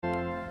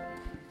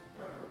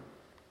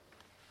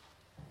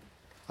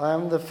I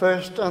am the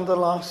first and the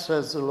last,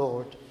 says the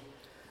Lord,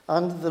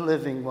 and the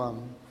living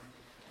one.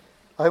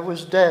 I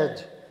was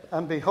dead,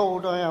 and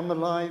behold, I am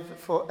alive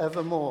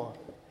forevermore.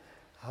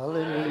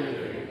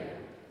 Hallelujah.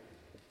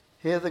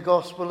 Hear the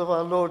gospel of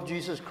our Lord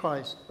Jesus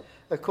Christ,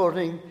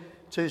 according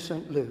to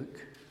St.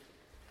 Luke.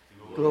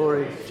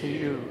 Glory to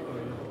you,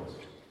 O Lord.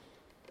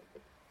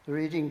 The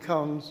reading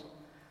comes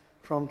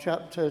from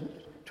chapter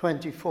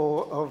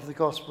 24 of the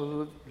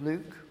Gospel of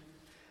Luke,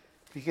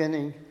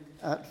 beginning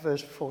at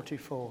verse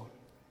 44.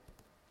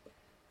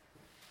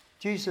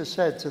 Jesus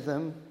said to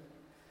them,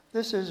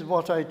 "This is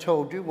what I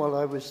told you while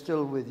I was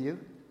still with you.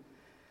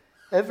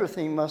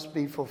 Everything must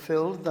be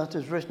fulfilled that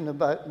is written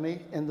about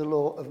me in the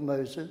law of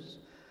Moses,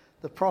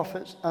 the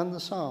prophets, and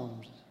the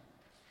Psalms."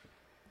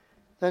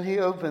 Then he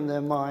opened their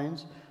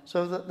minds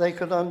so that they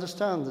could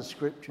understand the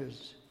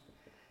scriptures.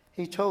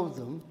 He told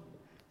them,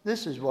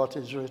 "This is what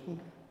is written.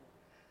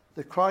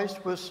 The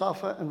Christ will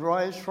suffer and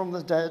rise from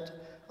the dead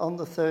on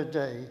the third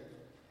day,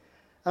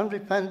 and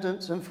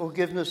repentance and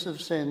forgiveness of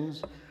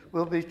sins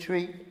will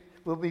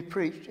be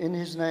preached in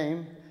his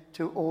name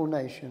to all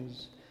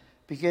nations,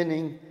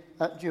 beginning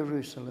at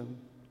Jerusalem.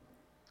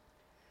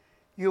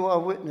 You are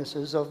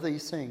witnesses of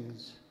these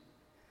things.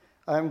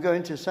 I am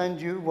going to send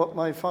you what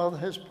my Father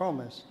has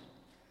promised,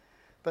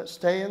 but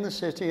stay in the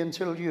city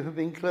until you have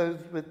been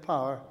clothed with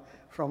power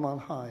from on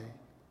high."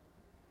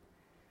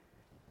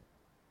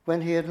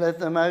 When he had led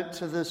them out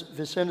to the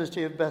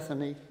vicinity of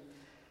Bethany,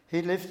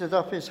 he lifted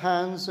up his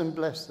hands and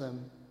blessed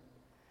them.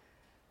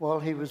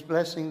 While he was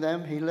blessing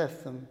them, he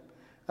left them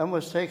and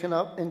was taken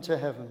up into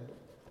heaven.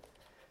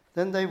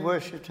 Then they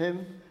worshipped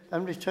him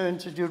and returned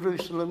to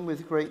Jerusalem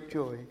with great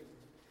joy.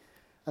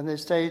 And they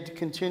stayed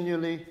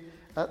continually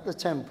at the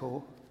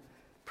temple,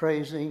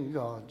 praising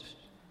God.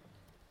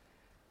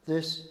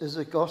 This is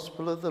the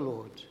gospel of the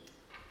Lord.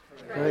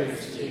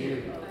 Praise to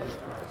you, O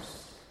Christ.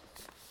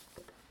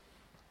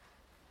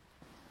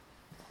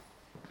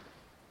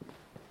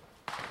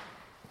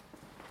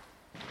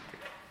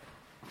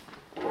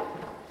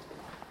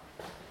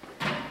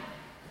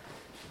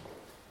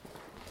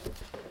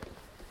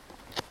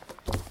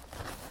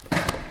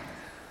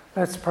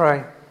 Let's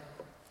pray.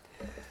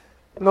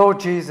 Lord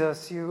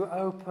Jesus, you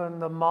open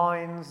the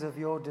minds of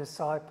your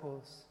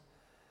disciples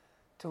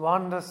to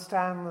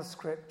understand the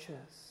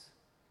scriptures.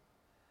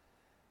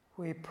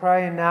 We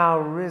pray now,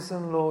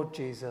 risen Lord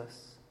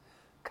Jesus,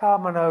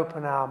 come and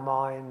open our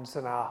minds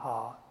and our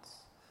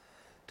hearts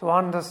to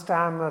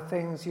understand the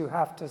things you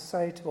have to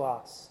say to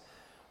us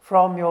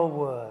from your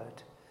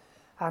word,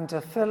 and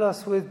to fill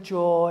us with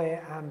joy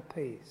and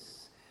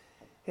peace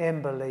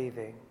in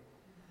believing.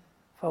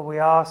 For we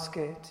ask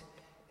it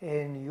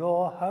in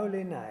your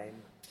holy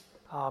name.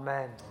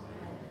 Amen.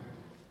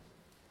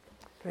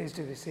 Please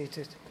do be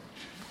seated.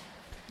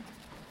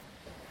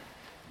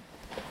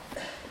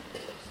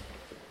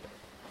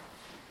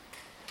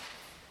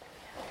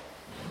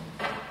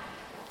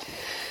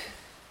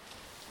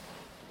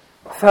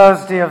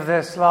 Thursday of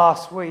this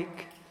last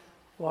week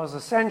was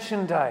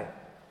Ascension Day.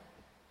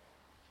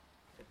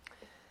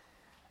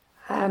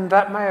 And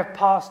that may have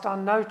passed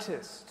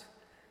unnoticed.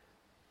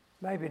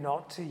 Maybe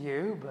not to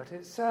you, but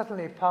it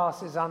certainly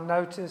passes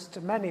unnoticed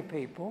to many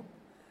people.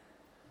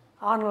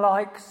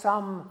 Unlike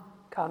some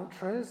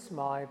countries,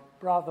 my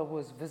brother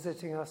was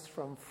visiting us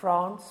from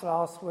France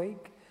last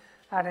week,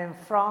 and in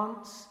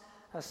France,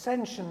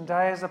 Ascension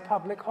Day is a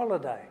public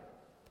holiday.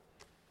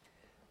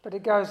 But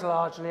it goes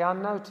largely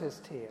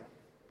unnoticed here.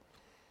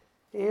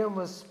 Ian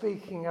was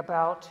speaking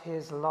about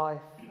his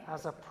life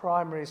as a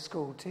primary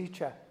school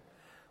teacher.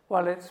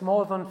 Well, it's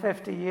more than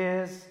 50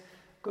 years,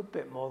 good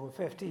bit more than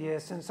 50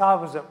 years since I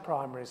was at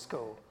primary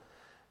school.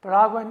 But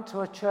I went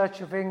to a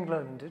Church of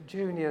England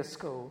junior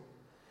school,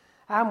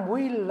 and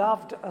we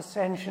loved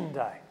Ascension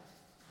Day.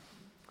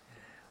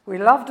 We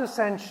loved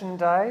Ascension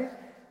Day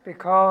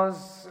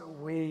because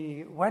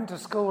we went to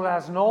school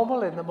as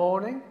normal in the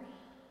morning,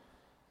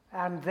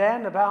 and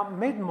then about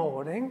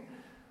mid-morning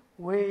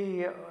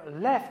we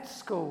left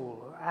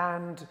school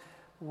and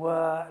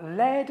were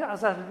led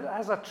as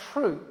a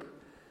troop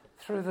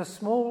through the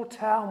small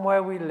town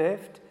where we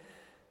lived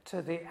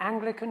to the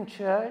Anglican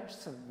Church,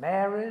 St.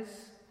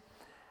 Mary's,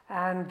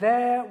 and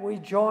there we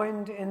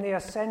joined in the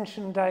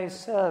Ascension Day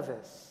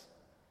service.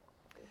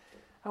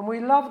 And we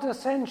loved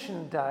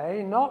Ascension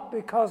Day not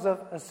because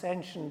of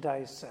Ascension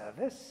Day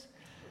service.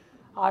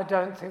 I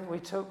don't think we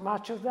took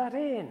much of that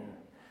in,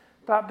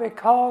 but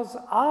because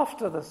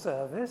after the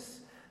service,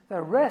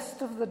 the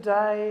rest of the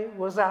day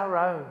was our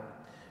own.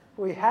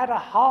 We had a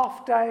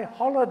half-day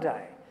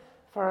holiday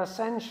for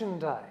Ascension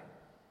Day.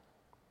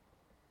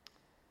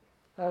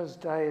 Those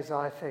days,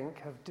 I think,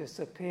 have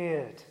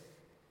disappeared.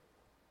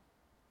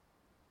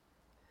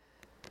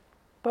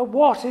 But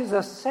what is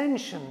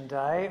Ascension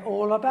Day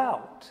all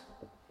about?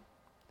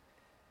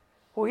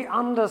 We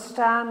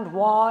understand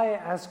why,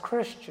 as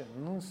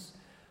Christians,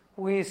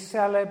 we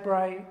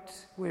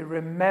celebrate, we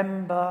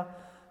remember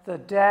the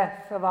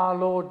death of our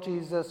Lord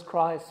Jesus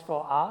Christ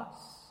for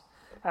us,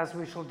 as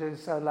we shall do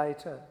so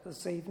later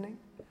this evening,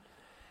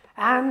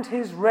 and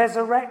his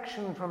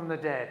resurrection from the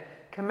dead.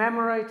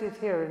 commemorated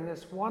here in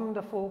this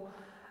wonderful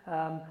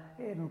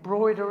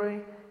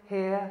embroidery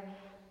here,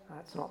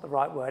 that's not the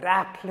right word,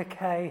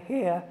 applique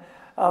here,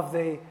 of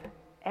the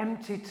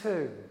empty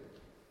tomb.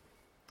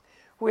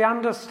 We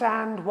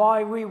understand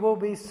why we will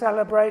be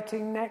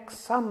celebrating next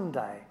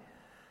Sunday,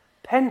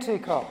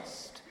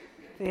 Pentecost,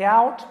 the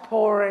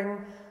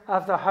outpouring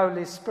of the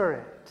Holy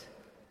Spirit.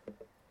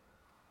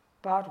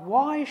 But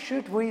why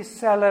should we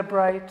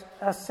celebrate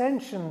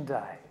Ascension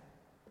Day?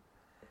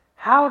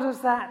 How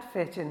does that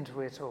fit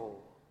into it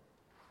all?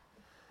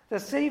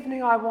 This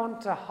evening I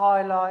want to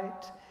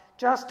highlight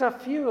just a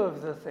few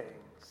of the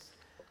things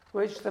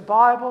which the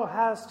Bible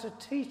has to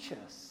teach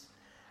us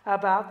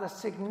about the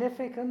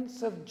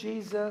significance of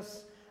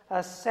Jesus'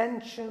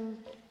 ascension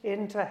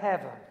into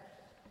heaven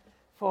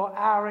for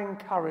our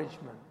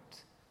encouragement.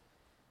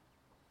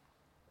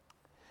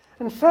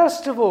 And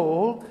first of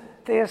all,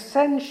 the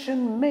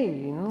ascension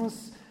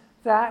means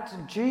that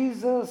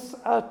Jesus'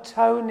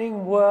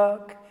 atoning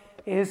work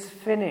is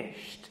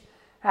finished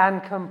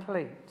and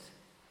complete.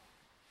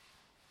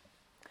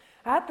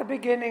 At the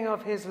beginning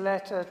of his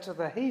letter to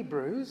the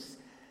Hebrews,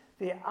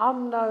 the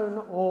unknown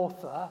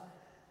author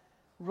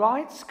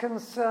writes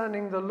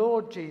concerning the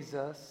Lord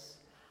Jesus,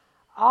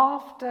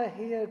 after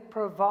he had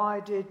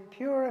provided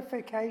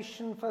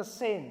purification for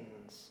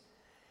sins,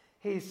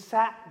 he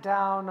sat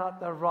down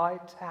at the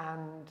right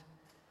hand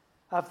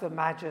of the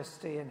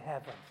Majesty in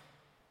heaven.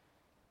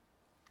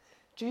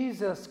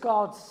 Jesus,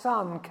 God's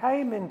Son,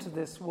 came into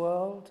this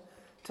world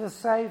to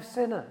save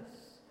sinners.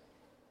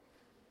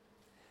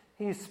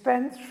 He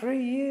spent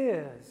 3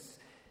 years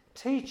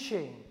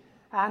teaching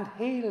and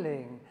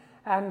healing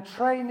and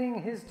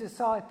training his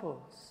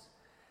disciples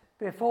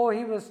before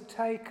he was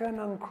taken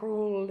and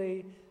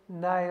cruelly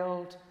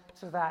nailed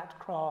to that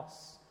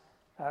cross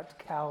at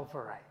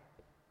Calvary.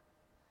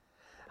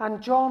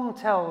 And John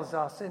tells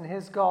us in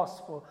his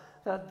gospel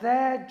that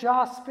there,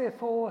 just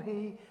before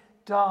he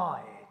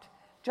died,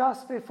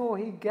 just before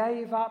he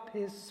gave up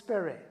his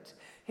spirit,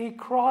 he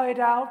cried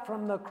out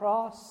from the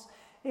cross,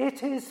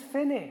 "It is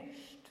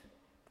finished."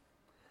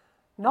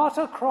 Not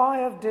a cry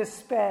of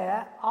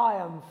despair, "I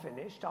am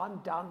finished, I'm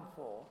done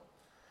for,"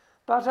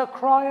 but a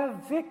cry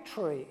of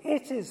victory,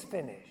 "It is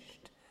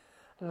finished.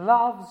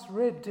 Love's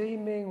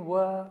redeeming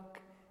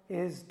work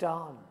is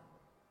done."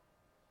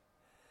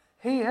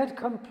 He had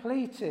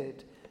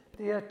completed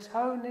the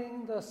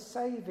atoning, the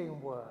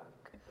saving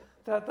work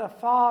that the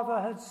Father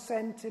had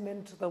sent him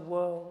into the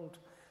world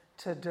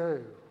to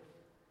do.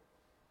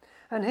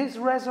 And his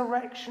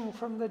resurrection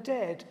from the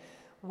dead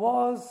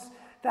was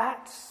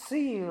that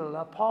seal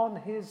upon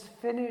his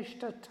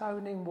finished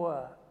atoning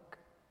work.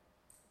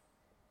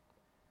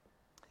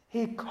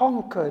 He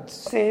conquered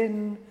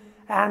sin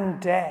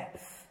and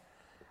death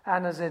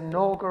and has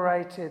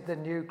inaugurated the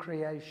new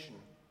creation.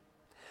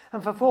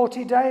 And for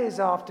 40 days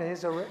after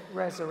his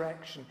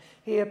resurrection,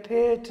 he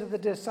appeared to the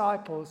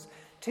disciples,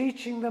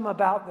 teaching them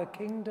about the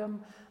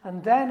kingdom.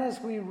 And then, as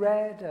we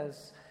read,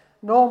 as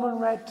Norman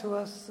read to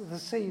us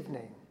this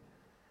evening,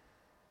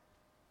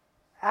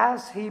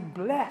 as he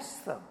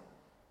blessed them,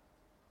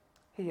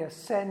 he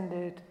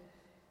ascended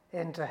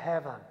into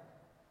heaven.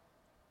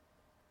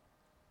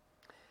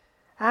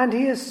 And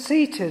he is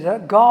seated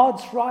at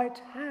God's right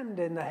hand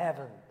in the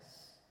heavens.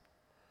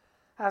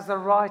 As the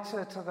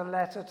writer to the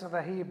letter to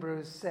the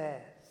Hebrews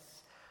says,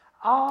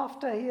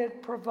 after he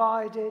had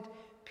provided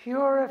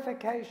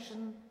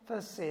purification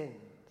for sins,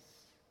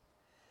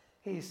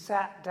 he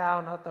sat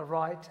down at the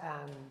right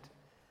hand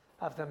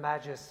of the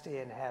Majesty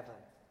in heaven.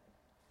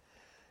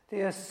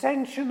 The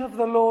ascension of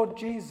the Lord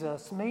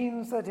Jesus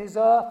means that his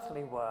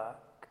earthly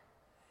work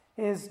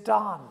is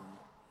done.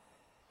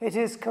 It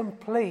is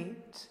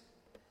complete.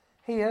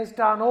 He has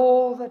done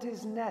all that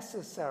is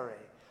necessary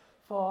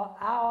for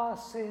our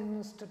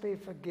sins to be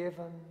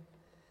forgiven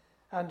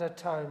and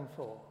atoned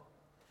for.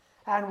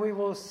 And we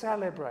will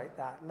celebrate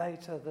that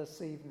later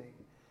this evening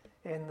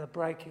in the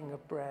breaking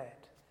of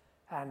bread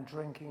and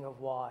drinking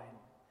of wine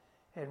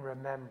in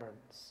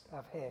remembrance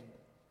of him.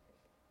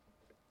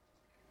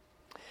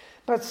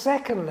 But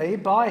secondly,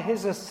 by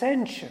his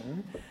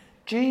ascension,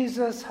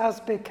 Jesus has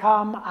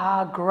become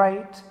our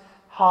great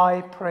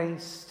high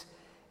priest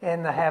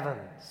in the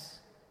heavens.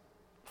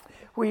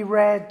 We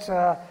read,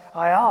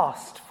 I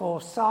asked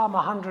for Psalm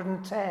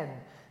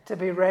 110 to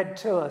be read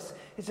to us.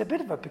 It's a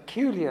bit of a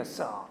peculiar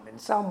psalm in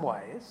some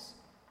ways.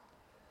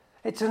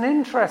 It's an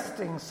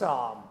interesting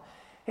psalm.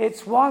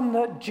 It's one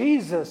that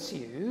Jesus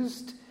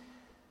used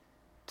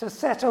to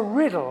set a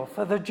riddle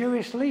for the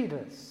Jewish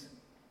leaders.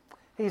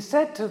 He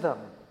said to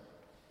them,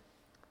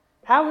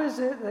 "How is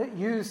it that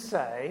you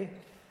say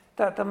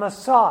that the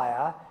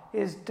Messiah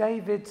is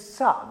David's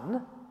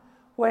son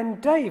when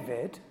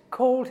David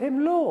called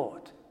him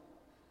Lord?"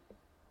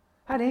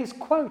 And he's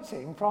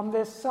quoting from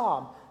this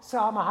psalm,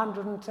 Psalm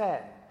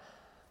 110.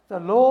 The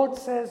Lord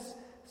says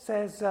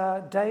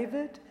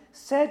David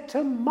said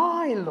to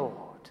my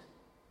Lord,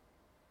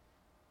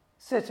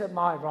 "Sit at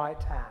my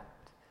right hand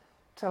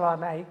till I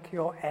make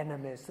your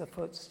enemies the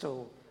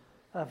footstool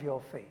of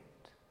your feet."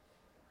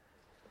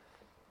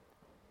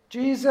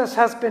 Jesus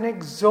has been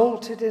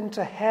exalted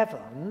into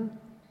heaven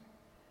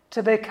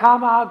to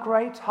become our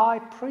great high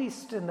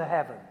priest in the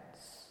heavens.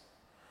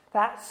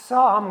 That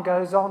psalm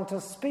goes on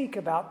to speak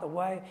about the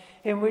way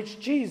in which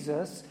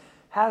Jesus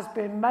has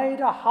been made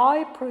a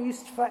high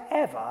priest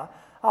forever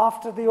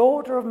after the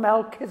order of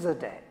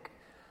Melchizedek.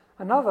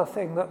 Another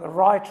thing that the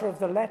writer of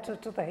the letter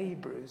to the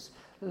Hebrews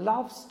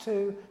loves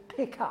to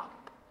pick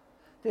up,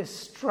 this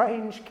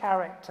strange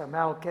character,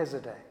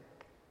 Melchizedek.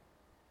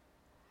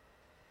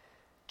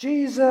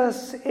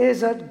 Jesus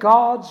is at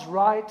God's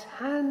right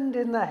hand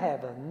in the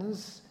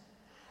heavens,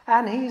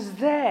 and he's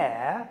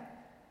there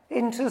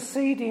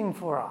interceding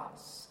for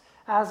us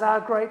as our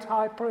great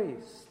high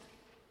priest.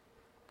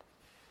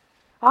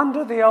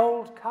 Under the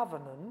old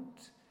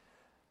covenant,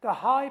 the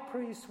high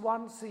priest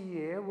once a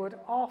year would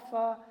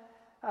offer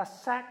a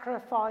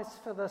sacrifice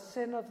for the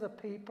sin of the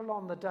people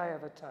on the Day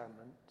of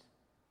Atonement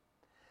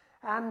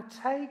and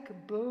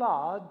take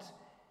blood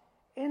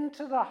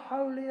into the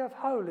Holy of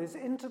Holies,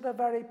 into the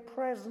very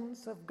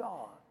presence of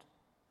God.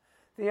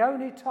 The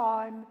only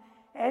time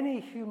any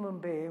human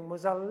being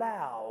was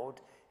allowed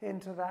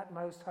into that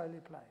most holy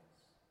place.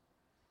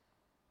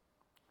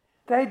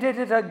 They did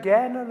it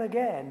again and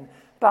again,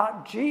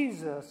 but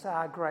Jesus,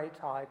 our great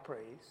high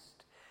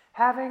priest,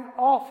 having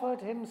offered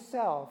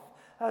himself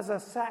as a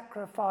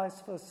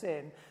sacrifice for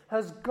sin,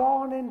 has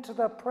gone into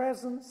the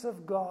presence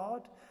of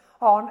God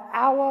on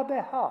our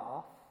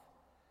behalf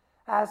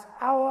as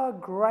our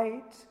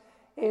great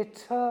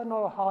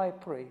eternal high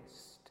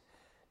priest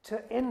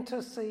to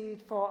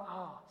intercede for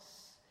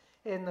us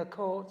in the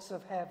courts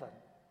of heaven.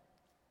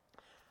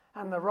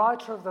 And the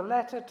writer of the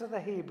letter to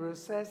the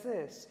Hebrews says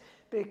this: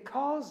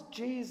 because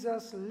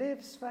Jesus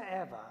lives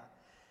forever,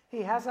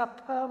 he has a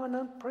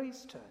permanent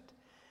priesthood.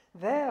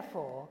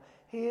 Therefore,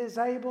 he is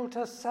able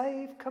to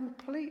save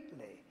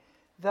completely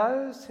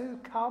those who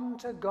come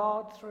to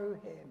God through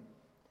him,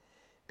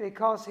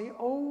 because he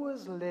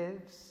always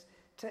lives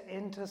to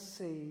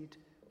intercede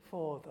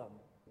for them.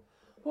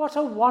 What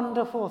a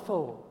wonderful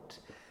thought.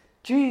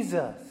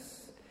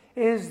 Jesus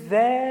is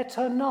there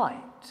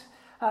tonight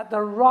at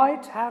the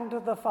right hand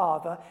of the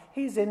Father.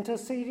 He's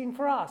interceding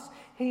for us.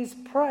 He's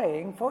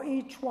praying for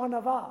each one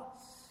of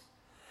us.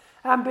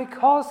 And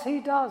because he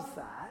does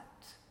that,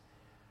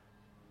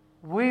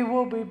 we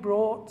will be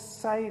brought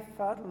safe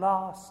at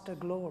last to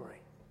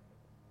glory.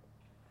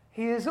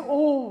 He is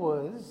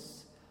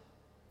always,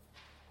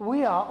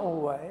 we are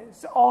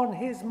always on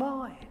his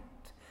mind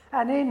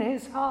and in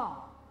his heart,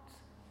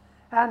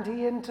 and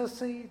he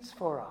intercedes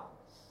for us.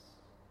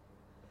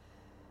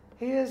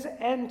 He has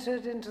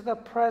entered into the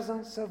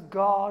presence of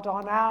God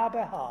on our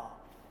behalf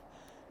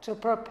to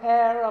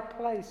prepare a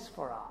place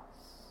for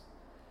us,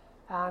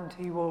 and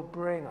he will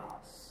bring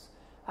us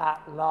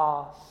at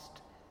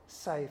last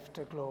safe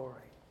to glory.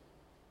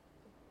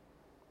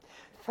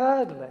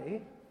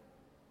 Thirdly,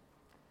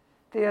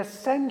 the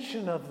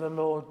ascension of the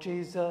Lord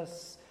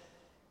Jesus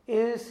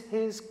is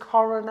his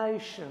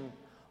coronation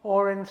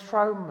or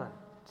enthronement.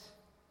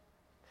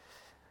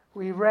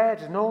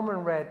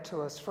 Norman read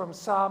to us from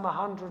Psalm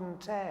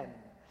 110.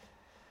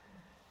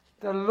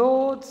 The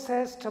Lord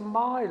says to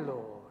my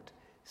Lord,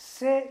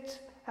 sit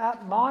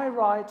at my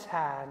right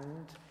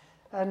hand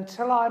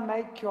until I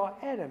make your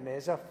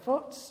enemies a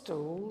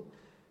footstool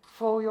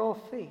for your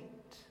feet.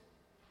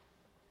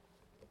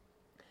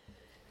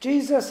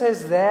 Jesus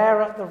is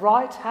there at the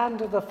right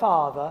hand of the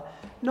Father,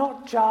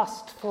 not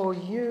just for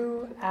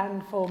you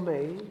and for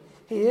me.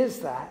 He is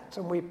that,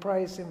 and we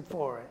praise him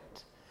for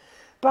it.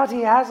 But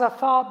he has a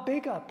far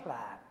bigger plan.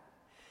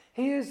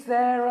 He is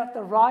there at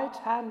the right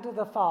hand of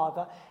the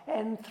Father,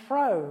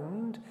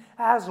 enthroned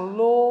as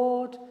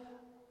Lord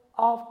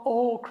of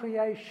all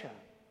creation,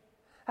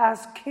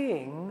 as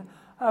King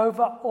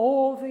over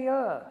all the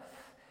earth,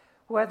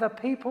 whether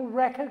people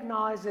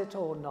recognize it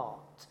or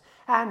not.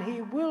 And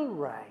he will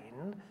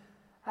reign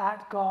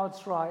at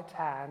God's right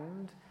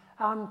hand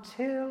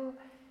until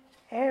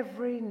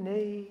every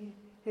knee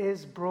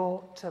is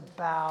brought to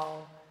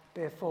bow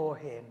before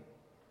him.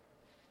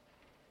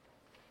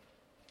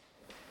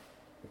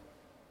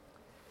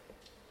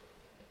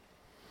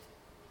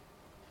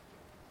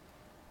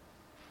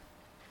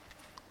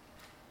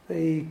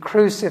 The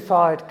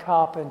crucified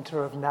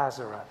carpenter of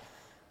Nazareth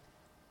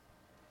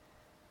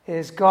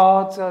is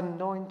God's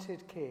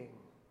anointed king.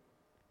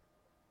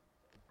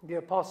 The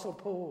Apostle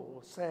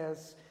Paul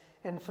says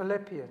in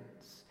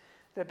Philippians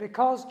that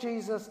because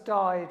Jesus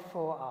died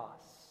for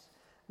us,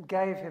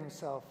 gave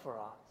himself for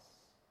us,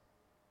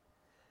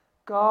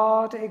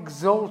 God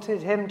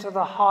exalted him to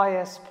the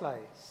highest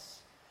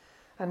place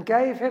and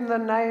gave him the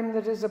name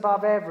that is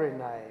above every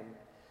name,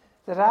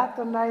 that at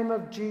the name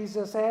of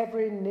Jesus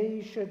every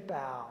knee should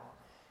bow,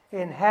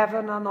 in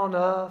heaven and on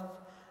earth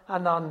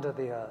and under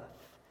the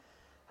earth,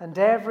 and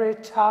every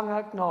tongue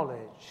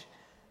acknowledge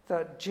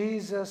that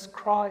Jesus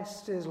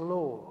Christ is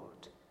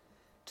Lord,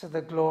 to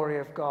the glory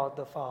of God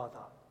the Father.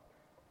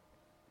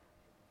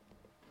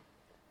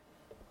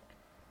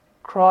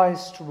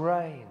 Christ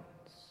reigns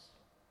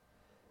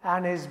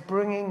and is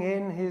bringing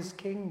in his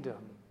kingdom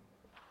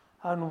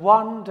and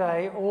one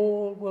day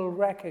all will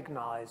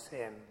recognize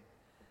him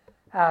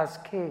as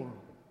King.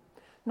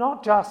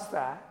 Not just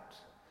that,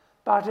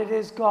 but it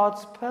is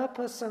God's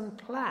purpose and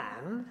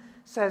plan,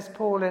 says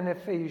Paul in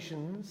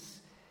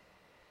Ephesians,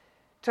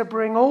 to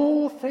bring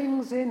all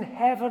things in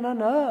heaven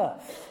and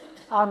earth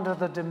under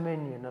the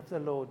dominion of the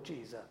Lord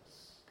Jesus.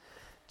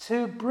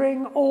 To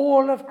bring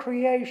all of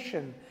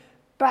creation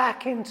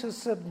back into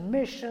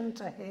submission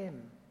to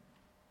him.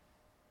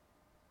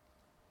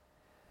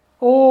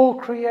 All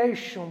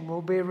creation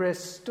will be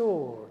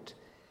restored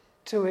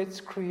to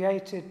its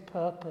created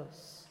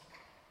purpose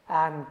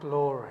and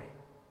glory.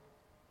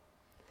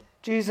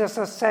 Jesus'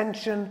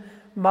 ascension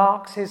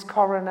marks his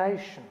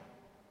coronation,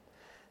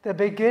 the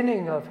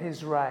beginning of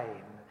his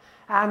reign,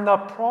 and the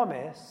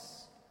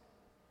promise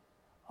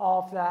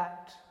of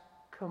that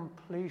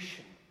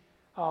completion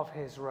of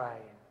his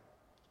reign.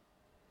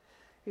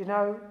 You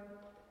know,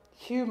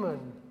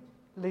 human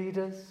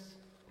leaders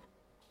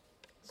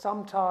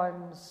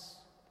sometimes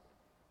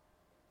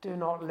do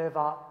not live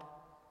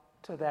up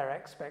to their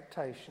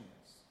expectations.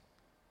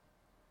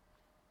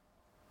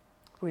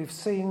 We've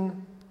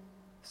seen,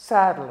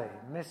 sadly,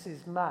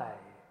 Mrs. May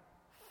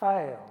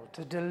fail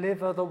to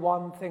deliver the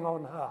one thing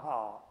on her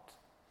heart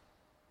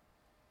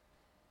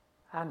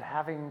and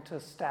having to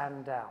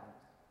stand down.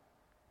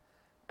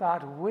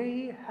 But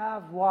we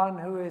have one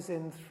who is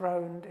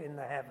enthroned in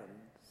the heavens,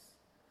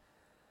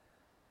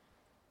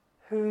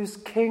 whose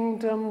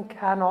kingdom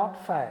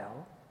cannot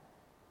fail,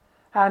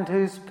 and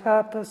whose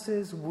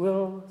purposes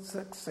will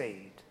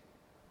succeed.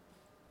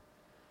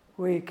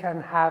 We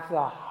can have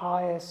the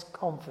highest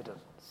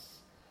confidence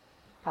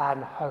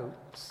and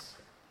hopes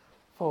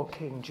for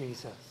King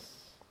Jesus.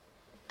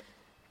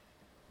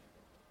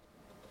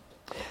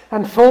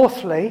 And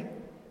fourthly,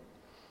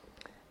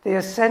 the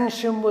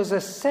ascension was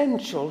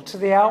essential to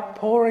the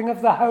outpouring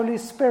of the Holy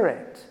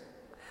Spirit.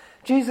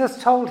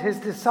 Jesus told his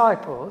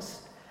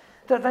disciples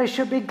that they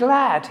should be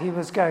glad he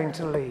was going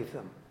to leave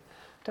them.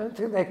 Don't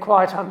think they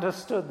quite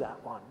understood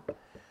that one.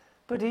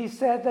 But he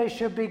said they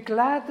should be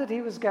glad that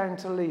he was going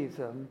to leave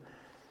them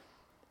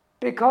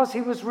because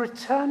he was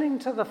returning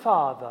to the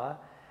Father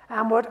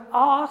and would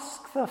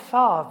ask the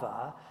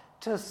Father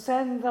to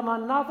send them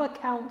another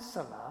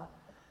counselor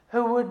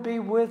who would be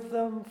with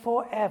them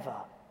forever,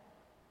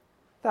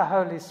 the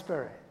Holy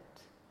Spirit.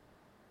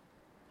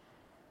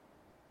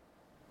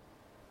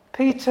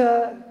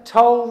 Peter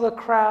told the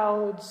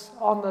crowds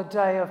on the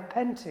day of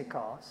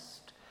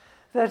Pentecost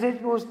that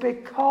it was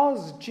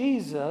because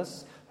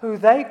Jesus, who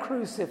they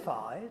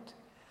crucified,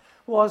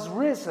 was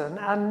risen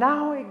and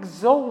now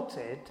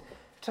exalted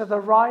to the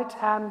right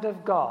hand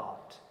of God,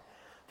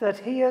 that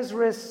he has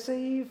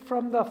received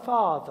from the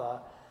Father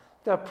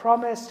the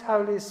promised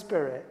Holy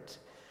Spirit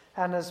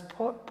and has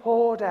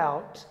poured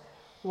out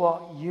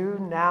what you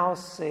now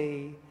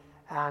see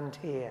and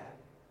hear.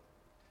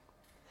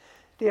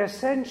 The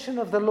ascension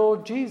of the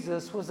Lord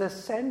Jesus was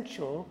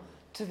essential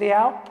to the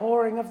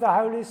outpouring of the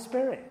Holy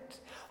Spirit.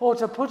 Or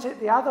to put it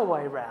the other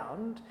way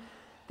round,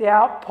 the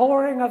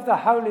outpouring of the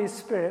Holy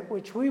Spirit,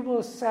 which we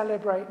will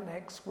celebrate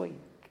next week,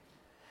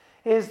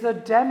 is the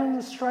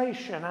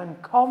demonstration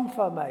and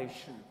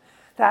confirmation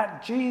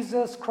that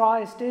Jesus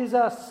Christ is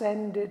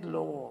ascended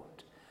Lord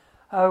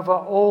over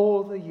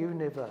all the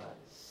universe.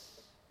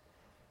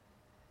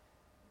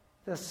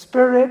 The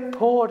Spirit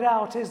poured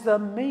out is the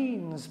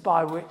means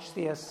by which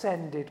the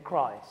ascended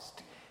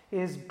Christ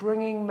is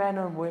bringing men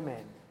and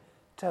women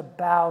to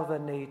bow the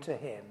knee to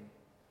him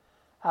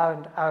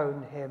and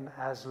own him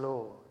as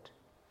Lord.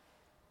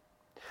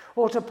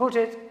 Or to put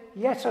it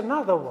yet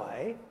another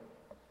way,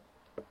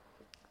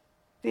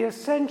 the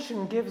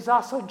ascension gives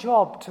us a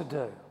job to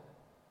do.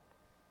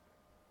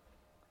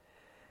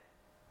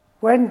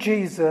 When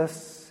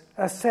Jesus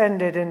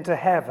ascended into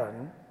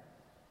heaven,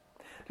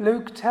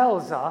 Luke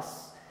tells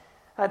us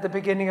at the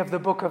beginning of the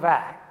book of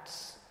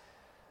Acts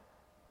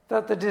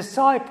that the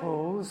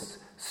disciples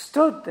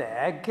stood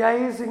there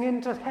gazing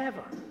into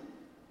heaven,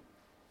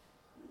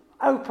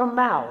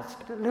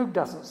 open-mouthed. Luke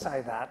doesn't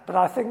say that, but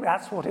I think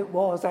that's what it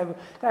was.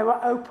 They were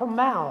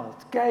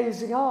open-mouthed,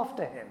 gazing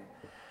after him.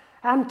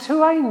 And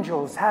two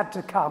angels had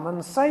to come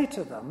and say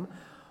to them,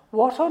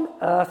 "What on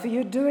earth are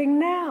you doing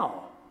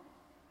now?"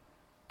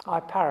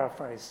 I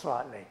paraphrase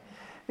slightly.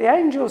 The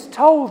angels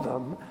told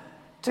them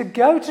to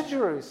go to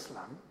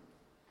Jerusalem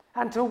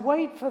and to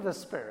wait for the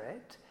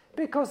Spirit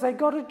because they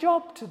got a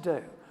job to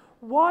do.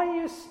 Why are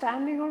you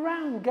standing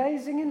around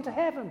gazing into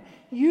heaven?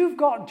 You've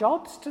got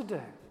jobs to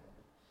do.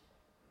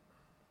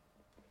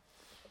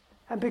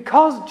 And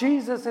because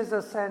Jesus is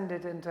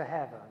ascended into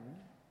heaven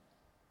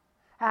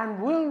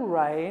and will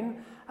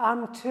reign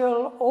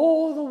until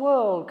all the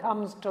world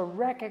comes to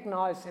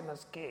recognize him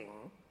as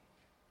King,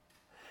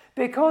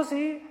 because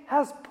he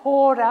has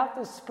poured out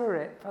the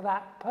Spirit for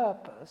that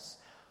purpose,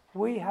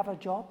 we have a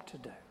job to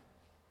do.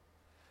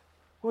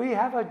 We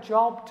have a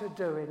job to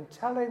do in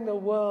telling the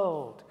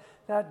world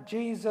that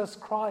Jesus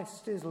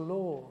Christ is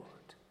Lord,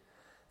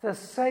 the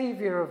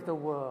Saviour of the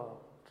world,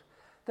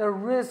 the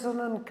risen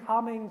and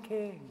coming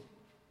King.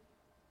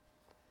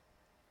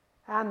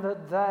 and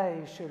that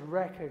they should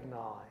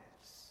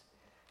recognize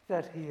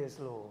that he is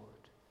Lord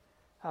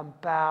and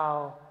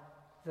bow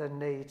the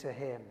knee to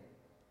him.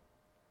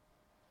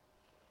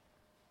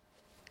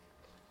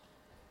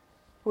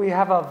 We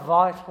have a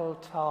vital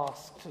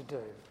task to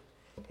do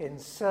in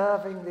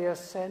serving the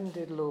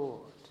ascended Lord,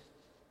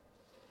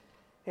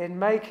 in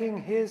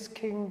making his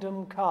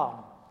kingdom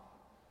come.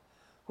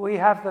 We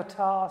have the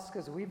task,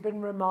 as we've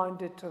been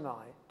reminded tonight,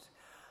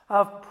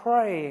 of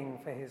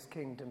praying for his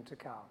kingdom to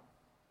come.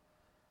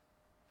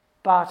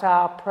 But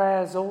our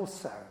prayers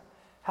also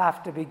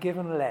have to be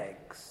given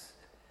legs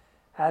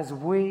as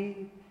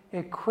we,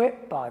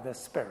 equipped by the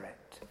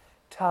Spirit,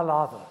 tell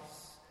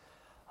others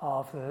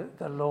of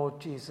the Lord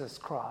Jesus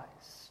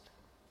Christ.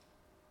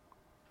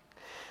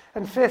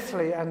 And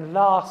fifthly and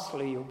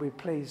lastly, you'll be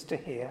pleased to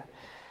hear,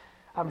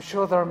 I'm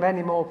sure there are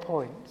many more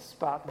points,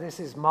 but this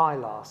is my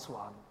last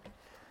one.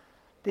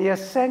 The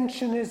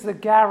ascension is the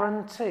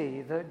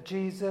guarantee that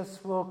Jesus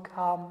will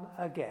come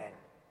again.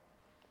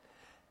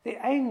 The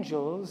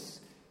angels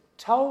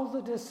told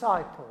the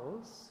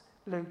disciples,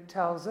 Luke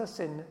tells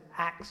us in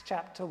Acts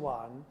chapter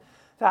 1,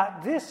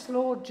 that this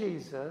Lord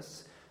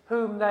Jesus,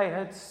 whom they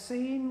had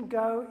seen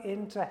go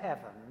into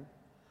heaven,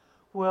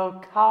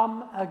 will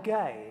come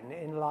again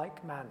in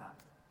like manner.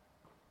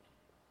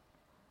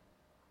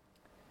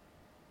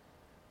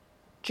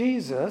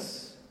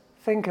 Jesus,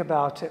 think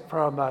about it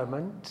for a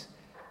moment,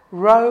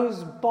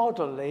 rose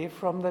bodily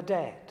from the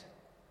dead.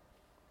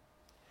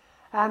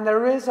 And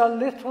there is a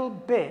little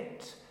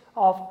bit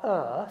of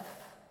earth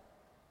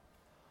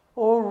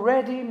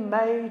already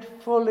made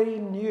fully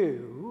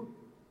new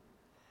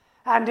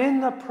and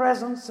in the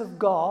presence of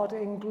God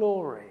in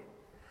glory,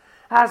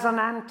 as an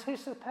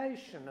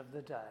anticipation of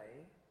the day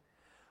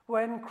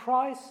when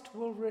Christ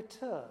will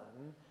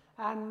return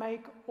and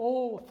make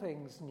all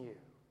things new.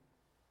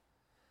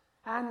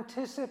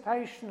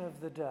 Anticipation of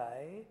the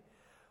day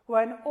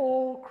when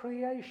all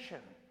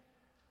creation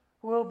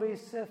will be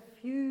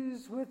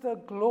suffused with the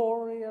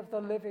glory of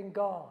the living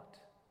God.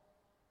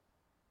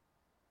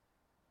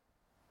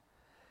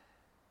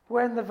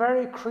 When the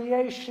very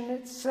creation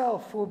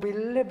itself will be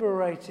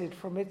liberated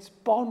from its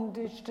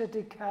bondage to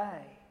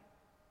decay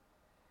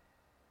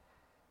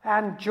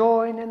and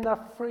join in the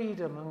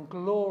freedom and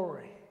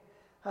glory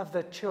of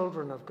the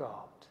children of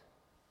God.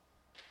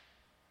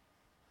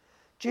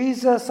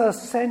 Jesus'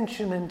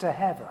 ascension into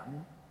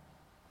heaven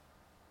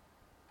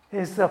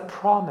is the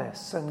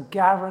promise and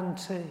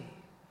guarantee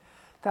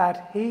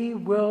that he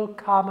will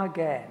come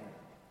again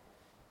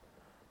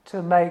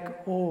to make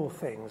all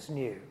things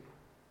new.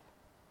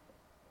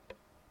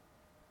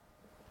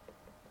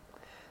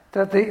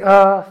 That the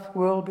earth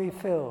will be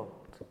filled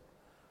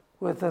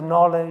with the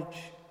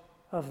knowledge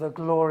of the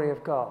glory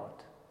of God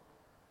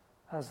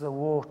as the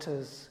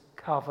waters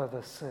cover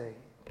the sea.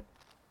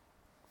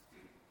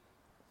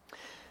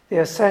 The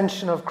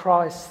ascension of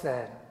Christ,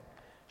 then,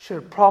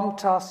 should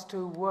prompt us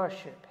to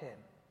worship him.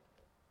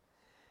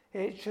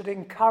 It should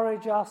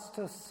encourage us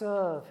to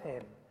serve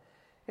him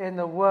in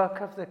the work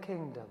of the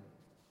kingdom,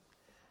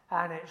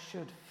 and it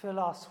should fill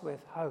us with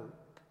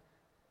hope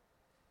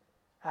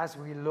as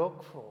we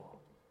look for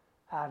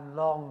and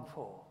long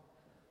for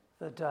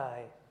the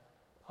day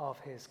of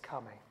his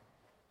coming.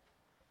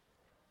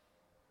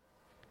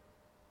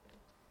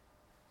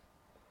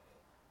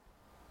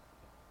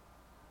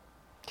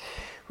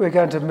 We're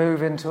going to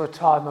move into a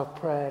time of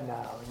prayer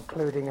now,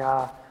 including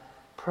our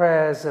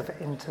prayers of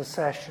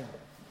intercession.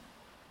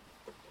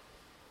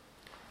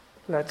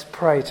 Let's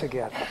pray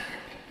together.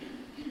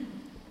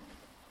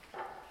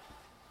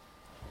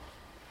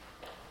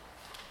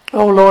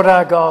 Oh Lord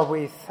our God,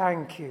 we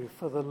thank you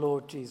for the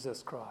Lord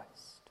Jesus Christ.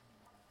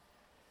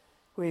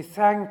 We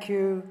thank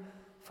you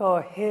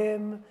for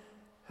him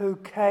who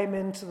came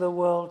into the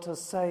world to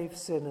save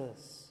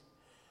sinners,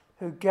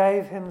 who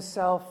gave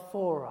himself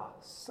for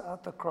us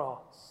at the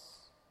cross,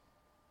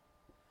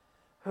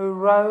 who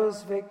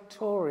rose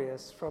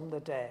victorious from the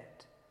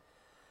dead,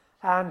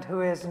 and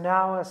who is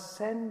now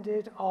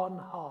ascended on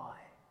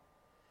high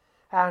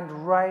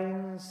and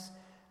reigns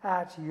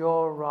at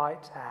your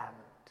right hand.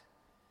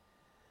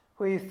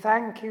 We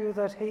thank you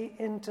that he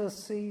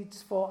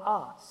intercedes for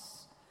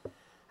us,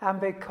 and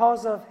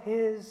because of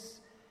his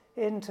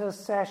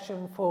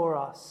intercession for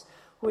us,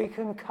 we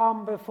can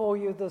come before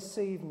you this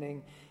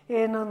evening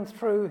in and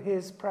through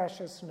his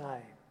precious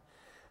name,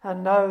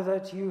 and know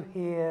that you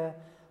hear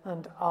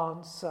and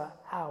answer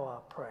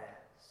our prayers,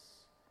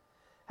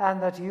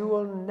 and that you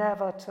will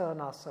never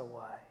turn us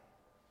away.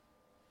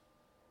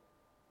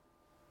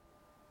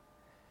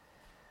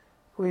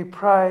 We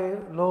pray,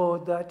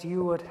 Lord, that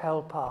you would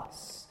help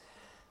us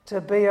to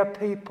be a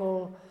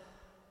people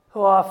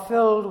who are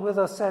filled with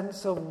a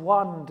sense of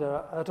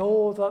wonder at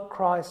all that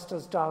Christ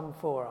has done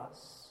for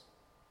us,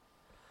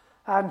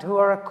 and who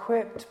are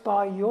equipped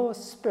by your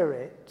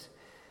Spirit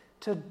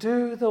to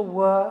do the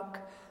work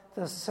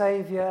the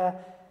Saviour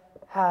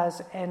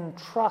has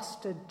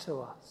entrusted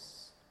to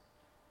us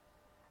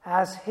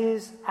as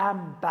his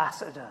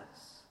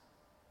ambassadors,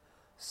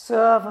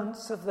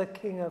 servants of the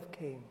King of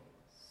Kings,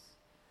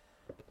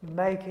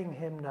 making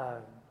him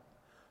known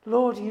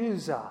Lord,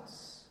 use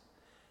us.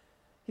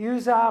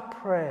 Use our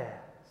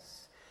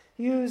prayers.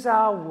 Use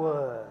our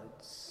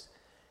words.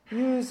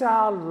 Use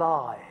our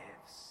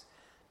lives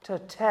to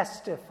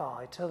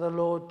testify to the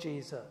Lord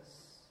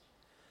Jesus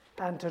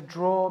and to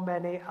draw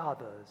many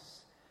others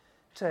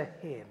to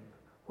him,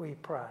 we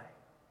pray.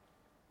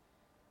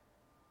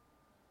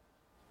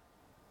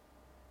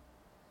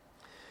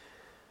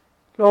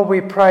 Lord,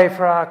 we pray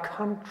for our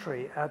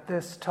country at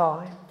this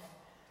time,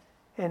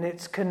 in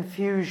its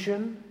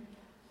confusion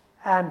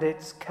and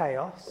its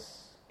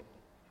chaos.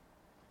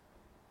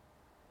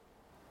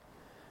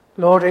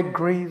 Lord, it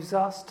grieves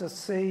us to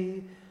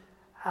see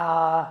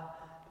our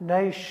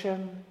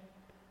nation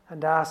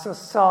and our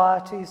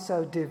society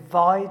so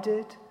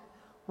divided,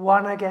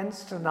 one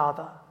against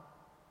another.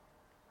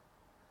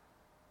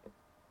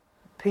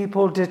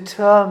 People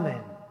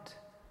determined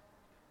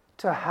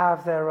to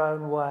have their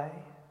own way.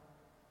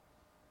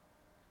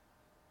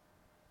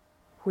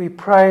 We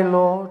pray,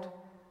 Lord,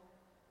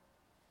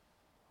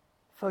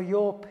 for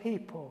your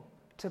people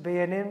to be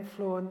an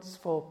influence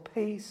for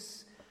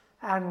peace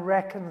and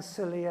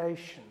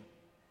reconciliation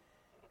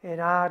in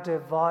our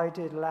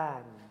divided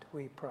land,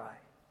 we pray,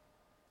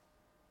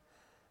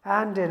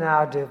 and in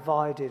our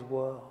divided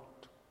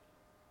world.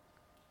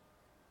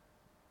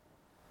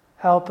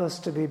 Help us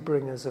to be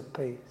bringers of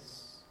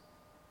peace.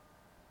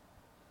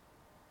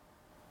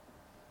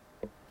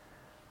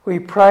 We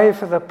pray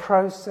for the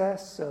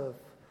process of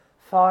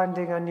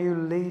finding a new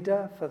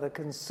leader for the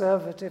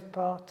Conservative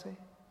Party.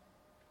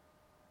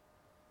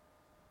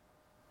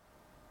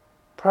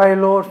 Pray,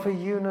 Lord, for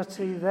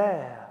unity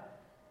there,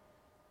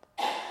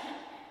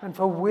 and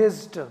for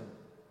wisdom,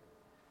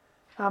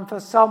 and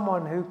for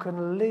someone who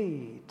can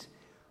lead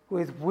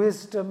with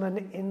wisdom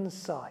and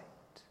insight.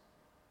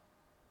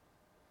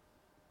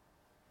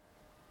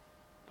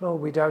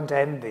 Lord, we don't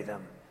envy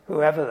them,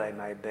 whoever they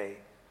may be.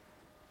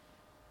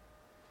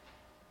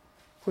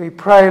 We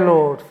pray,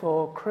 Lord,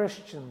 for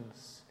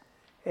Christians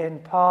in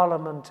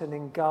Parliament and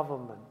in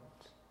government.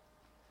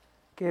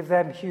 Give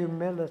them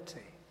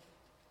humility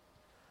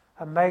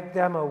and make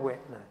them a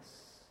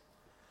witness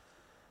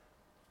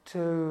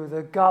to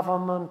the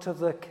government of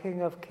the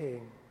King of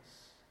Kings,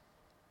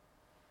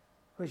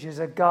 which is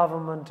a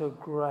government of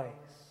grace,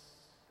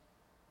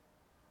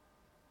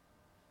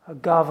 a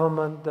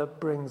government that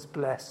brings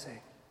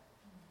blessing.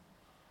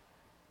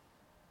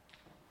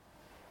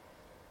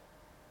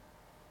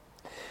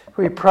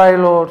 We pray,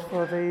 Lord,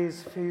 for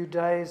these few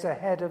days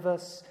ahead of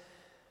us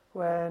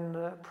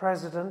when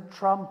President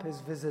Trump is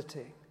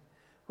visiting,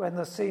 when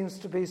there seems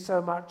to be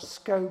so much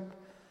scope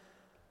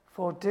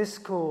for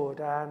discord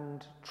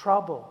and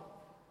trouble.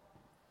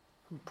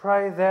 And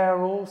pray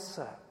there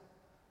also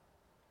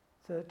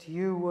that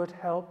you would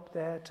help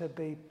there to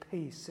be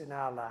peace in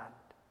our land.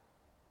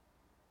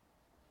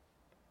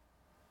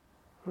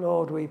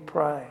 Lord, we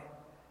pray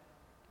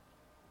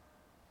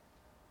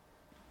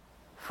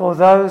for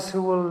those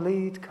who will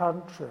lead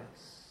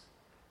countries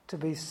to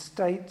be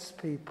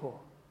statespeople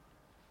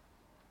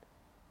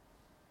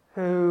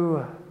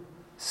who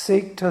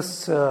seek to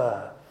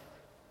serve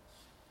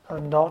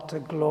and not to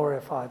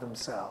glorify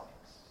themselves.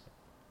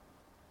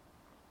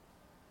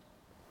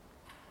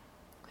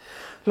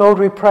 Lord,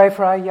 we pray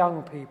for our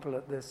young people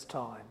at this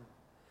time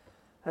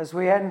as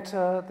we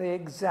enter the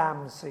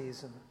exam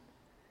season,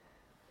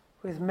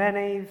 with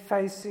many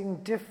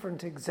facing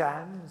different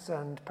exams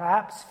and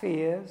perhaps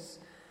fears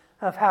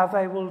of how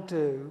they will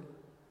do,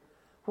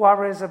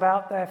 worries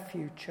about their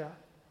future.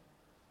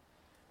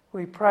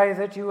 We pray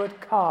that you would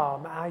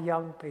calm our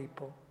young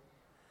people,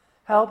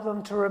 help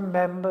them to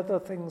remember the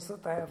things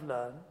that they have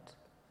learned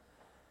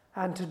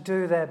and to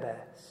do their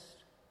best.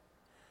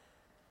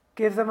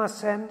 Give them a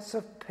sense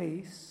of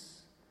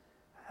peace,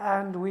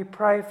 and we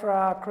pray for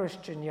our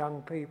Christian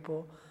young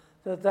people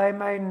that they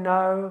may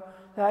know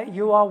that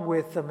you are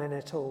with them in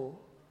it all,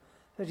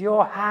 that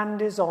your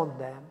hand is on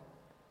them,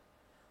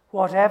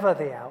 whatever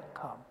the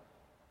outcome.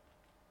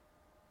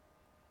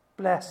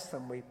 Bless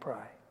them, we pray.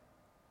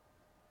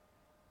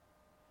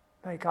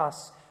 Make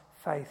us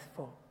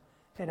faithful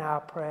in our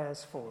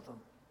prayers for them.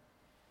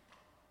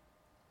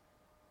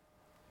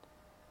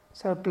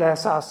 So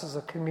bless us as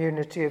a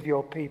community of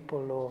your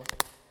people, Lord.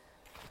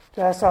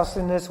 Bless us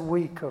in this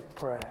week of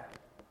prayer.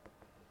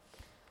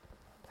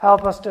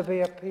 Help us to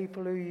be a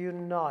people who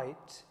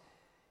unite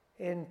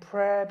in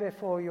prayer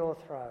before your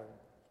throne,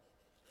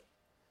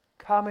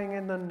 coming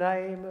in the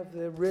name of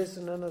the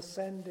risen and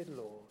ascended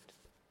Lord,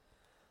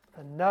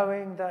 and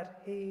knowing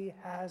that he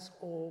has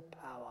all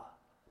power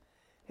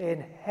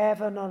in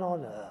heaven and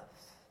on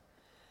earth,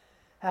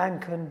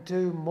 and can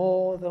do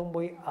more than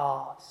we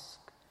ask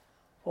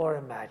or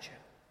imagine.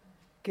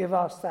 Give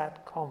us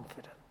that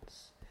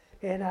confidence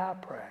in our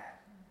prayer,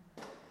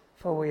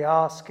 for we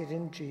ask it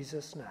in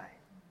Jesus' name.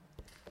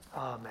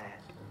 Amen.